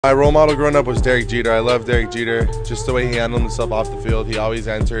My role model growing up was Derek Jeter. I love Derek Jeter. Just the way he handled himself off the field. He always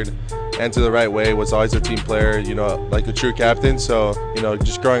answered the right way, was always a team player, you know, like a true captain. So, you know,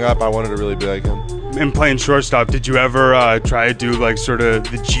 just growing up, I wanted to really be like him. In playing shortstop, did you ever try to do like sort of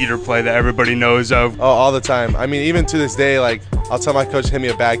the Jeter play that everybody knows of? Oh, all the time. I mean, even to this day, like, I'll tell my coach to hit me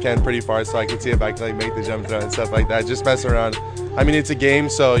a backhand pretty far so I can see if I can like make the jump throw and stuff like that. Just mess around. I mean, it's a game,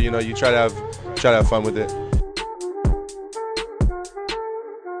 so, you know, you try to have fun with it.